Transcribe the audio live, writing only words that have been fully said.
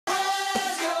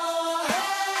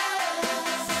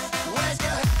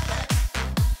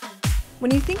When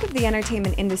you think of the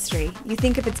entertainment industry, you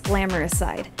think of its glamorous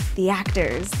side. The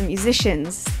actors, the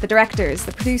musicians, the directors,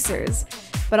 the producers.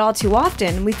 But all too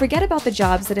often, we forget about the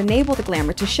jobs that enable the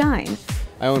glamour to shine.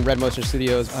 I own Red Motion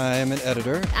Studios. I am an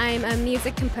editor. I'm a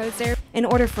music composer. In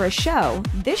order for a show,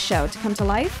 this show, to come to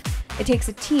life, it takes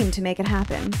a team to make it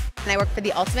happen. And I work for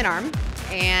the Ultimate Arm,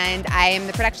 and I am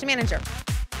the production manager.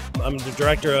 I'm the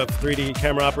director of 3D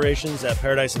camera operations at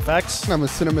Paradise Effects. I'm a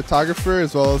cinematographer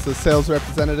as well as a sales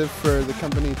representative for the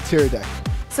company Teradek.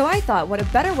 So I thought, what a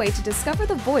better way to discover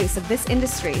the voice of this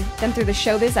industry than through the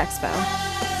ShowBiz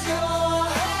Expo.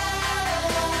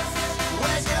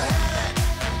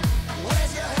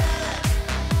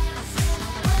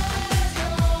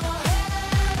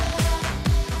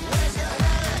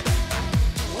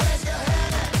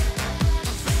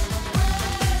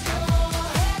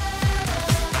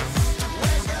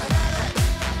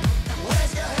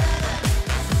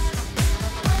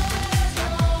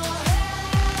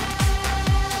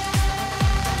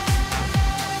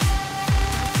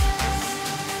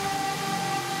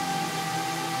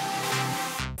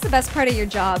 What's the best part of your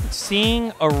job?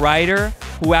 Seeing a writer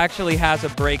who actually has a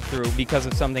breakthrough because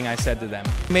of something I said to them.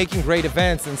 Making great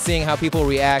events and seeing how people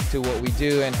react to what we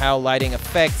do and how lighting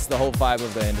affects the whole vibe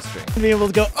of the industry. Being able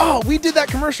to go, oh, we did that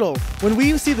commercial. When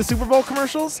we see the Super Bowl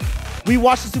commercials, we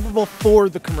watch the Super Bowl for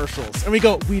the commercials. And we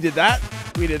go, we did that,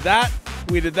 we did that,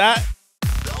 we did that.